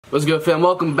What's good, fam?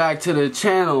 Welcome back to the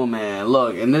channel, man.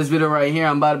 Look, in this video right here,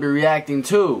 I'm about to be reacting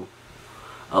to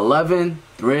 11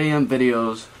 3 a.m.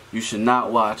 videos you should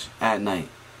not watch at night.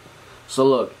 So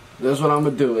look, this is what I'm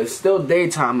gonna do. It's still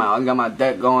daytime out. I got my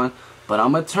deck going, but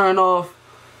I'm gonna turn off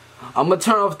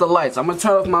the lights. I'm gonna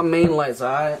turn off my main lights,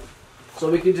 alright?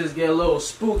 So we can just get a little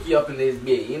spooky up in this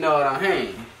bit. You know what I'm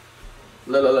saying?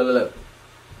 Look.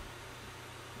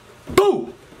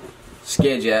 Boo!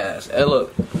 Scared your ass. Hey,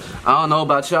 look. I don't know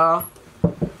about y'all,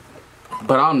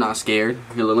 but I'm not scared.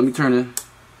 Here, look, let me turn it.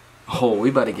 Oh, we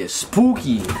about to get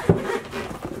spooky.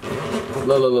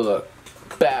 Look.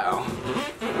 Bow.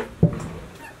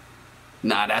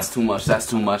 Nah, that's too much.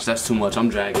 I'm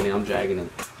dragging it.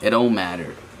 It don't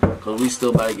matter. Because we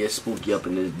still about to get spooky up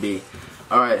in this bit.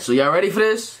 Alright, so y'all ready for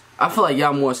this? I feel like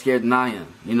y'all more scared than I am.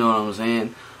 You know what I'm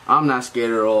saying? I'm not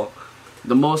scared at all.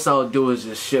 The most I'll do is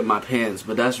just shit my pants,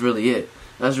 but that's really it.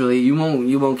 You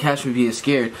won't catch me being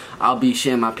scared. I'll be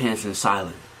shitting my pants in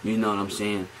silent. You know what I'm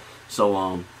saying?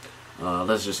 So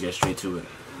let's just get straight to it.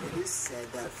 It is said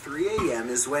that 3 a.m.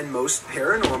 is when most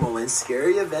paranormal and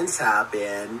scary events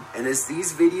happen, and as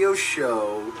these videos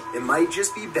show, it might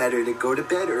just be better to go to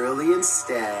bed early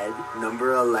instead.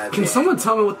 Number 11. Can someone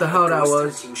tell me what the hell that was? A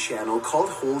ghost hunting channel called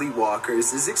Holy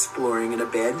Walkers is exploring an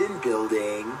abandoned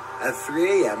building at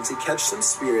 3 a.m. to catch some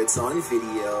spirits on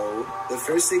video. The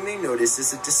first thing they notice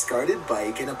is a discarded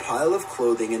bike and a pile of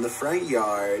clothing in the front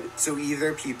yard. So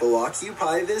either people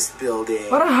occupy this building...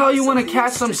 Why the hell you want to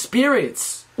catch some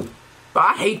spirits? But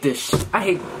I hate this shit.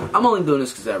 I'm only doing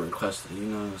this because I requested, you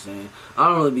know what I'm saying? I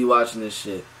don't really be watching this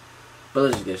shit. But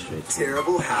let's just get straight to it.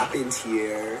 Terrible happened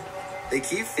here. They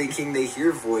keep thinking they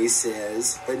hear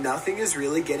voices, but nothing is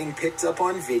really getting picked up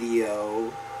on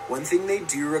video. One thing they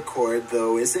do record,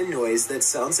 though, is a noise that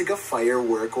sounds like a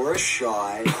firework or a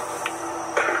shot.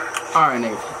 Alright,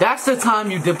 nigga. That's the time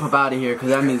you dip up out of here, because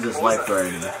that means it's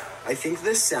life-threatening. I think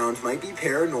this sound might be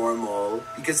paranormal,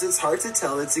 because it's hard to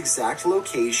tell its exact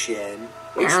location,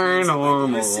 which means it might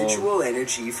be residual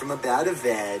energy from a bad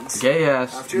event. Gay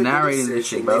ass After a narrating bit of this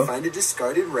shit, searching, bro. they find a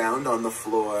discarded round on the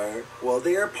floor. While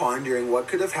they are pondering what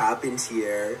could have happened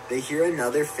here, they hear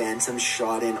another phantom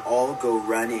shot and all go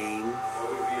running.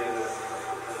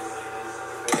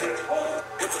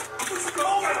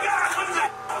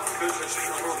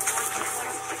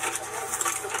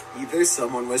 Either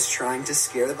someone was trying to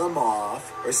scare them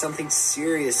off, or something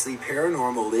seriously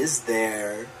paranormal is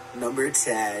there. Number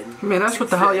 10. Man, that's what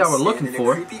the hell y'all were looking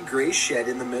for. In a creepy gray shed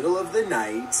in the middle of the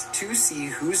night to see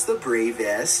who's the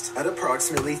bravest at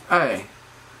approximately... Hey,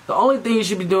 the only thing you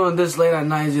should be doing this late at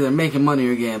night is either making money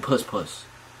or getting puss.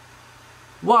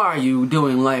 Why are you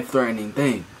doing life-threatening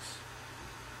things?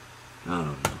 I don't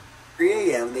know.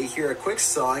 3 a.m. they hear a quick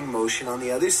sawing motion on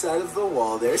the other side of the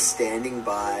wall they're standing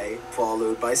by,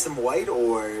 followed by some white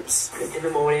orbs. It's in the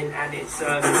morning and it's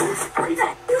pretty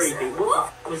creepy.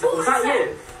 What? Was that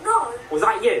you? No. Was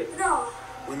that you? No.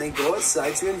 When they go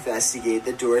outside to investigate,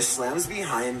 the door slams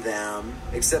behind them.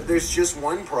 Except there's just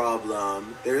one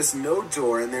problem. There is no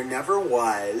door and there never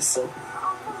was.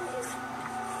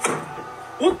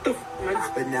 What the f***,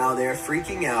 man? But now they're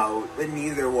freaking out, but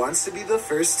neither wants to be the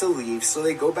first to leave, so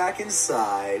they go back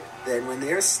inside. Then when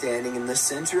they are standing in the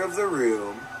center of the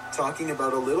room, talking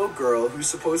about a little girl who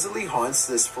supposedly haunts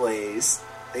this place,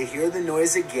 they hear the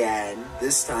noise again,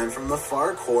 this time from the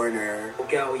far corner.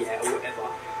 Girl, yeah, or whatever.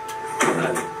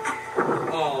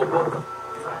 Oh, what the...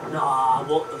 Nah,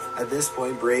 what the f... At this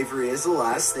point, bravery is the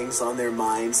last things on their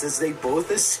minds as they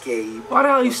both escape. Why the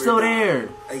hell are you still there?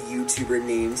 A YouTuber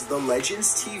named The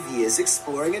Legends TV is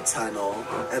exploring a tunnel.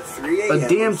 At 3 a.m. A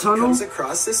damn he tunnel? comes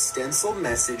across a stenciled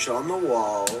message on the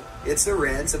wall. It's a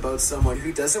rant about someone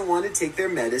who doesn't want to take their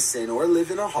medicine or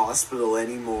live in a hospital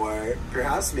anymore.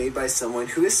 Perhaps made by someone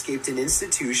who escaped an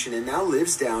institution and now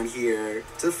lives down here.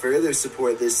 To further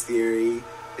support this theory,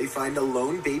 they find a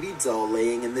lone baby doll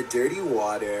laying in the dirty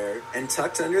water, and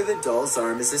tucked under the doll's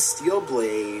arm is a steel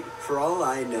blade. For all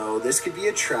I know, this could be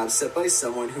a trap set by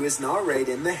someone who is not right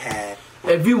in the head.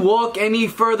 If you walk any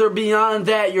further beyond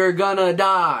that, you're gonna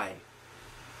die.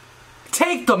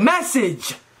 Take the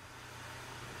message!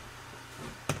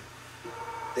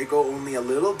 They go only a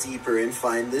little deeper and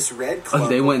find this red clump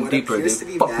they went of what deeper. appears They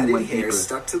to be fucking matted went hair deeper.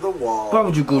 stuck to the wall. Why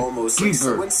would you go almost deeper? like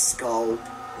someone's scalp.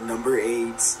 Number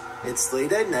 8. It's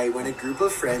late at night when a group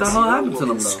of friends What the hell hear a happened to woman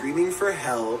them, though? screaming for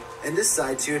help and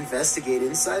decide to investigate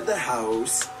inside the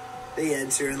house. They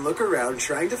enter and look around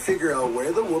trying to figure out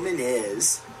where the woman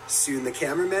is. Soon the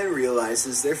cameraman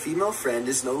realizes their female friend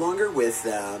is no longer with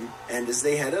them, and as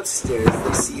they head upstairs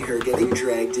they see her getting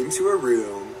dragged into a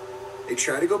room. They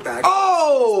try to go back.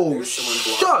 Oh, there's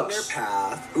someone blocking their shucks.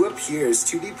 path who appears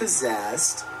to be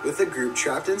possessed. With the group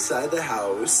trapped inside the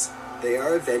house, they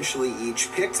are eventually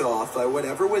each picked off by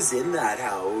whatever was in that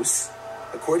house.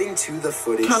 According to the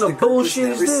footage, What kind of the group was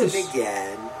bullshit is never this? seen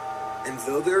again. And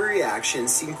though their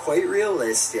reactions seem quite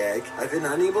realistic, I've been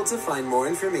unable to find more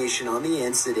information on the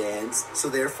incident, so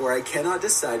therefore I cannot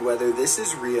decide whether this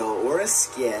is real or a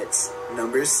skit.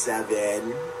 Number 7.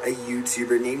 A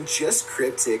YouTuber named Just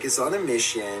Cryptic is on a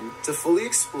mission to fully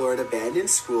explore an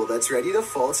abandoned school that's ready to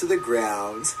fall to the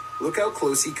ground. Look how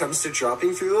close he comes to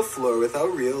dropping through the floor without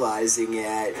realizing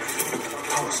it.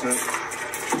 Oh, snap.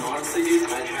 Honestly, dude,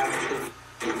 I have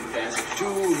to invest.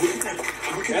 Dude,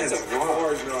 look at That's that a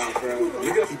bars now,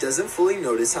 bro. He doesn't fully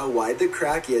notice how wide the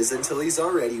crack is until he's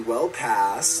already well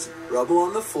past. Rubble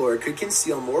on the floor could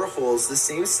conceal more holes the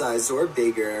same size or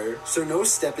bigger, so no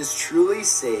step is truly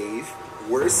safe.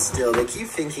 Worse still, they keep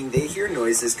thinking they hear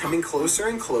noises coming closer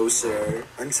and closer,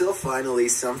 until finally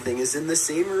something is in the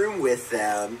same room with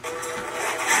them.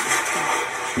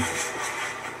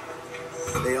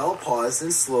 They all pause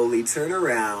and slowly turn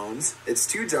around. It's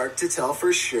too dark to tell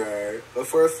for sure, but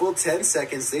for a full 10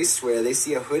 seconds they swear they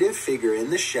see a hooded figure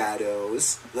in the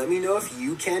shadows. Let me know if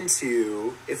you can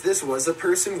too. If this was a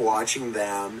person watching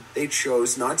them, they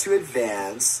chose not to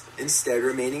advance, instead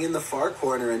remaining in the far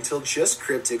corner until Just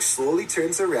Cryptic slowly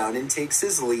turns around and takes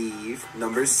his leave.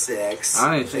 Number 6.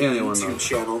 I didn't see A anyone, YouTube though.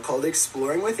 channel called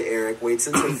Exploring with Eric waits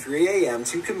until 3 a.m.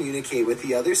 to communicate with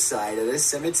the other side at a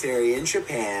cemetery in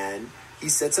Japan. He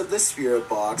sets up the spirit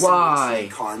box Why? and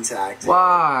makes contact.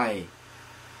 Why?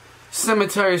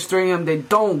 Cemeteries 3M, they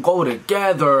don't go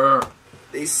together.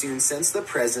 They soon sense the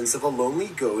presence of a lonely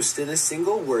ghost, and a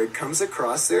single word comes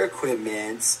across their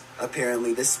equipment.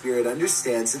 Apparently, the spirit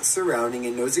understands its surrounding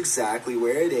and knows exactly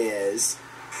where it is.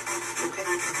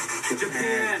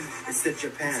 Japan. It's the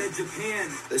Japan. It's Japan.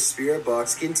 The spirit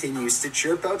box continues to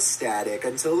chirp out static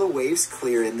until the waves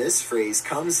clear and this phrase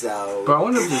comes out. Bro, I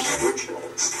wonder if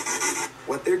this...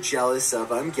 What they're jealous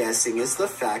of, I'm guessing, is the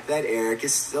fact that Eric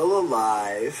is still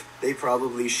alive. They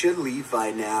probably should leave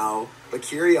by now, but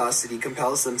curiosity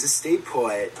compels them to stay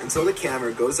put until the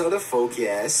camera goes out of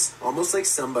focus, almost like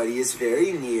somebody is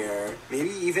very near, maybe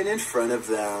even in front of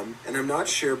them. And I'm not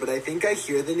sure, but I think I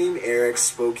hear the name Eric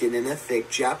spoken in a thick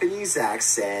Japanese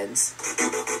accent.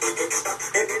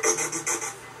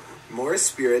 More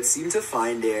spirits seem to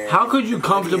find Eric. How could you By the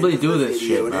comfortably end of do the this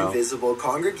video, shit, bro? An invisible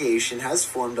congregation has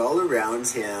formed all around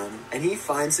him, and he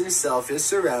finds himself is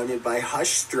surrounded by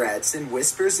hushed threats and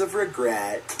whispers of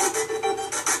regret.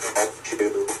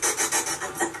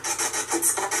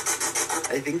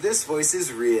 I think this voice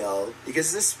is real,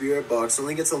 because the spirit box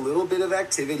only gets a little bit of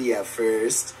activity at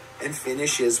first, and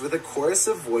finishes with a chorus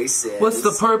of voices. What's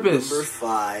the purpose? Number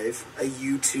 5. A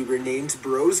YouTuber named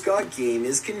Bros Got Game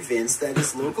is convinced that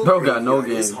his local Bro got no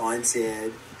graveyard is game.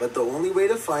 haunted, but the only way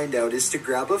to find out is to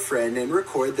grab a friend and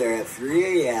record there at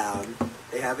 3 a.m.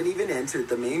 They haven't even entered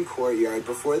the main courtyard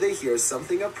before they hear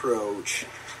something approach.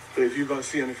 But if you guys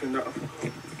see anything that...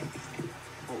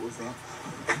 What was that?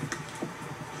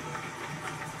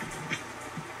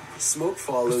 Smoke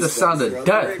follows It's the them sound of throughout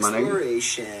death, their my nigga.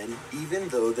 exploration, even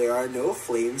though there are no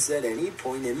flames at any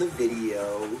point in the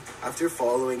video. After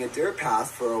following a dirt path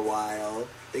for a while,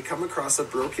 they come across a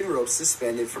broken rope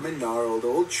suspended from a gnarled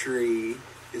old tree.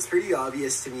 It's pretty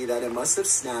obvious to me that it must have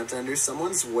snapped under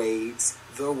someone's weight,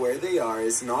 though where they are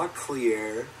is not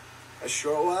clear. A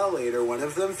short while later, one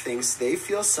of them thinks they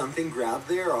feel something grab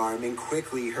their arm and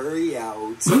quickly hurry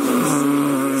out.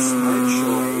 Smart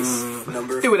choice.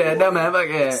 Number Do that, 4. dumb man, fuck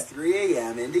It's yeah. 3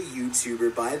 a.m. and a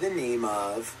YouTuber by the name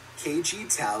of KG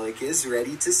Talik is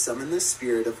ready to summon the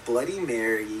spirit of Bloody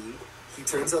Mary. He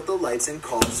turns out the lights and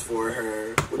calls for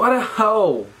her. What the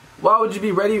hell? Why would you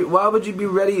be ready? Why would you be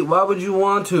ready? Why would you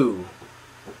want to?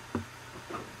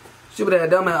 See what that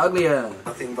dumb and ugly ass.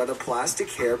 Nothing but a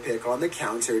plastic hair pick on the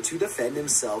counter to defend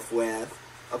himself with.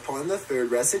 Upon the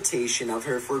third recitation of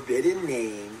her forbidden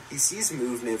name, he sees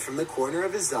movement from the corner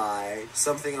of his eye.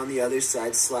 Something on the other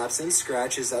side slaps and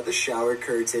scratches at the shower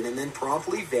curtain and then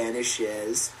promptly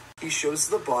vanishes. He shows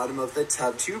the bottom of the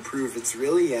tub to prove it's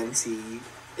really empty.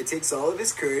 It takes all of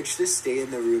his courage to stay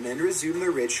in the room and resume the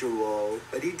ritual,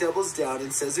 but he doubles down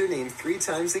and says her name 3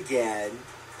 times again.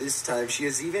 This time she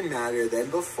is even madder than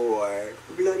before.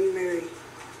 Bloody Mary.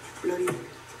 Bloody Mary.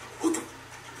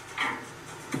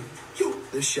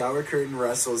 The shower curtain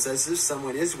rustles as if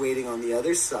someone is waiting on the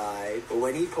other side, but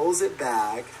when he pulls it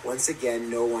back, once again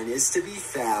no one is to be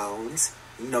found.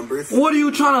 Number 3. What are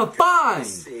you trying to find?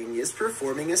 Singh is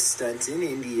performing a stunt in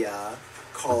India.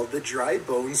 called the dry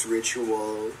bones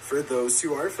ritual. For those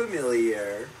who are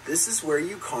familiar, this is where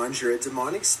you conjure a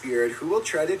demonic spirit who will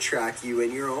try to track you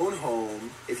in your own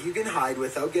home. If you can hide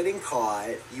without getting caught,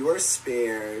 you are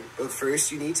spared. But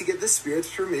first, you need to get the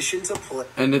spirit's permission to play.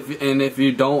 And if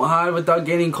you don't hide without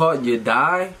getting caught, you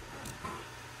die.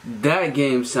 That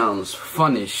game sounds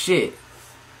fun as shit.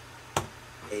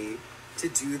 To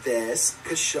do this,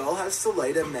 Kashal has to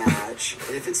light a match,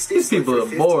 and if it stays lit People for are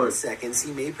 15 bored. seconds,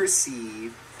 he may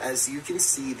proceed. As you can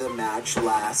see, the match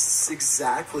lasts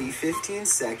exactly 15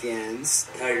 seconds.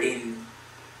 13,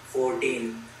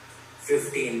 14,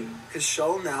 15.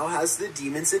 Kashal now has the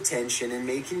demon's attention and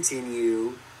may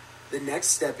continue. The next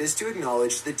step is to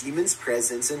acknowledge the demon's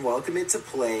presence and welcome it to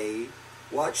play.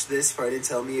 Watch this part and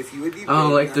tell me if you would be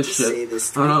brave like enough this to shit. say this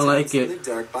I 3 don't times like in it.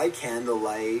 the dark by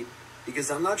candlelight.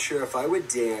 Because I'm not sure if I would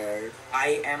dare.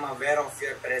 I am aware of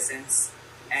your presence,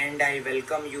 and I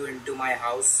welcome you into my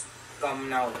house. Come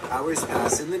now. Hours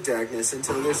pass in the darkness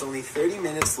until there's only 30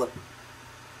 minutes left.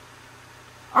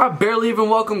 I barely even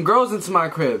welcome girls into my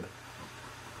crib.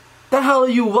 The hell are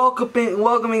you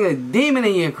welcoming a demon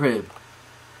in your crib?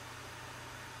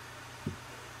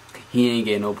 He ain't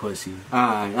getting no pussy.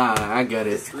 I get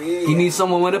it. 3 He needs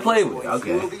someone with to play He with. will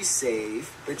Okay. be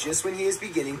safe, but just when he is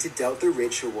beginning to doubt the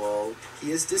ritual,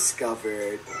 he is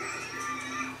discovered.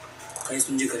 Guys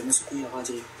मुझे घर में कोई आवाज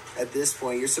है. At this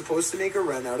point, you're supposed to make a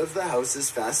run out of the house as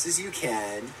fast as you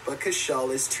can, but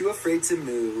Kashal is too afraid to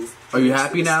move. Are you He makes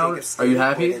happy the now? mistake of Are you staying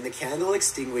happy? put And the candle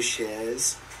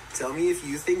extinguishes. Tell me if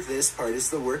you think this part is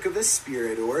the work of a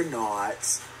spirit or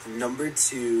not. Number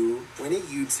 2, when a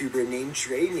YouTuber named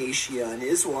Dre Nation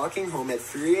is walking home at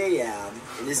 3 a.m.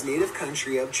 in his native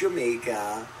country of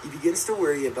Jamaica, he begins to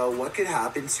worry about what could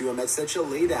happen to him at such a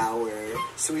late hour,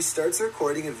 so he starts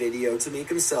recording a video to make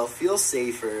himself feel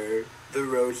safer. The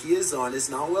road he is on is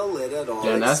not well lit at all,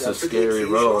 Yeah, that's except a for the scary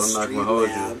occasional road, I'm not street gonna hold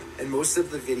you. lamp, and most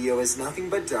of the video is nothing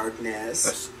but darkness.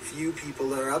 That's- Few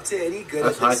people are up to any good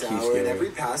That's at this high-key hour, and scary. every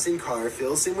passing car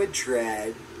fills him with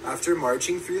dread. After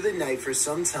marching through the night for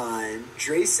some time,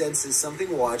 Dre senses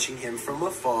something watching him from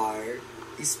afar.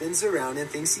 He spins around and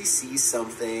thinks he sees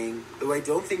something, though I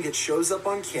don't think it shows up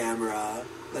on camera.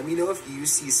 Let me know if you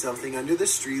see something under the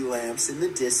street lamps in the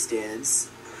distance.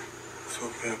 So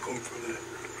man, come for that.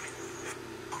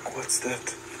 What's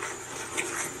that?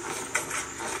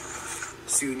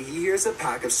 Soon he hears a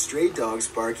pack of stray dogs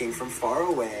barking from far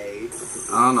away.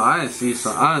 I don't know. I didn't see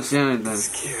something. I didn't see anything.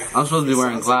 Scared. I'm supposed to be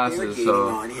wearing Sounds like they are glasses, gaining so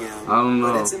on him, I don't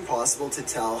But know. it's impossible to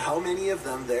tell how many of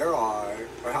them there are,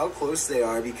 or how close they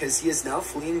are, because he is now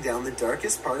fleeing down the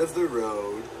darkest part of the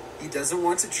road. He doesn't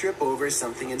want to trip over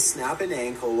something and snap an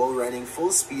ankle while running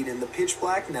full speed in the pitch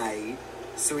black night,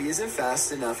 so he isn't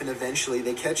fast enough, and eventually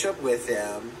they catch up with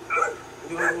him.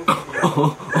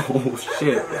 Oh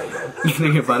shit! This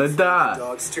nigga about to The die.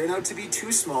 dogs turn out to be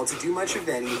too small to do much of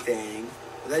anything.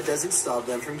 But that doesn't stop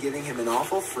them from giving him an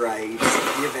awful fright.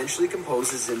 He eventually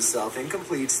composes himself and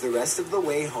completes the rest of the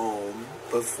way home.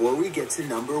 Before we get to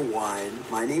number 1,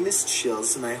 my name is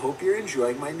Chills, and I hope you're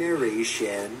enjoying my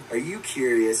narration. Are you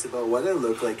curious about what I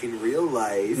look like in real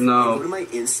life? No. Go to my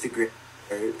Instagram.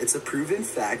 It's a proven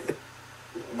fact that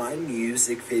my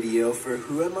music video for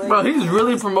Who Am I? Bro, he's Not?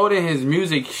 really promoting his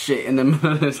music shit in the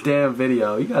middle of this damn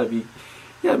video. You gotta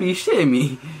be shitting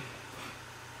me,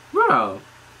 bro.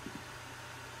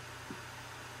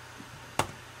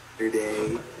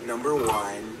 Yesterday, number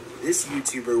 1. This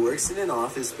YouTuber works in an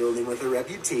office building with a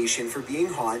reputation for being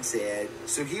haunted,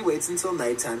 so he waits until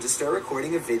nighttime to start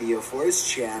recording a video for his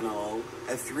channel.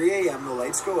 At 3 a.m. the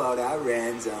lights go out at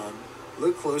random.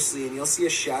 Look closely and you'll see a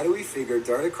shadowy figure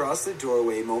dart across the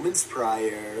doorway moments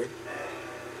prior.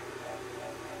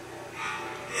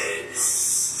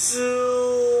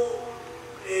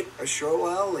 A short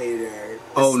while later,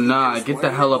 Oh, the nah, speakers get the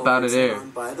wander hell up over outta to there.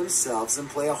 run by themselves and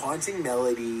play a haunting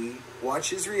melody. Watch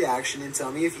his reaction and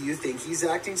tell me if you think he's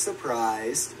acting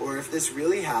surprised or if this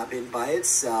really happened by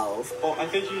itself. Oh, I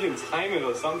think you can time it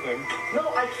or something. No,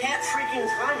 I can't freaking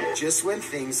time it. Just when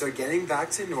things are getting back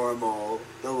to normal,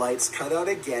 the lights cut out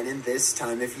again, and this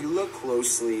time if you look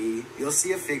closely, you'll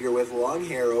see a figure with long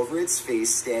hair over its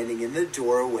face standing in the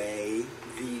doorway.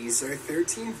 These are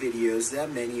 13 videos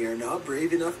that many are not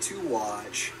brave enough to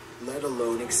watch, let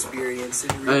alone experience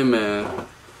in real Hey man,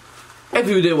 if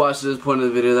you did watch this point of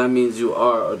the video, that means you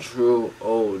are a true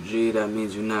OG. That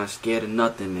means you're not scared of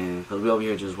nothing, man. Cause we over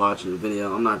here just watching the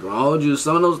video. I'm not gonna hold you.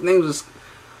 Some of those things are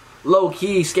low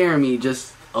key scaring me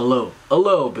just a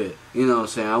little bit. You know what I'm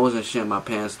saying? I wasn't shitting my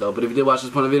pants though. But if you did watch this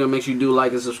point of the video, make sure you do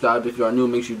like and subscribe. If you are new,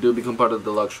 make sure you do become part of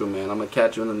the Deluxe Crew, man. I'm gonna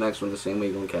catch you in the next one the same way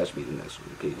you're gonna catch me in the next one.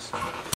 Peace.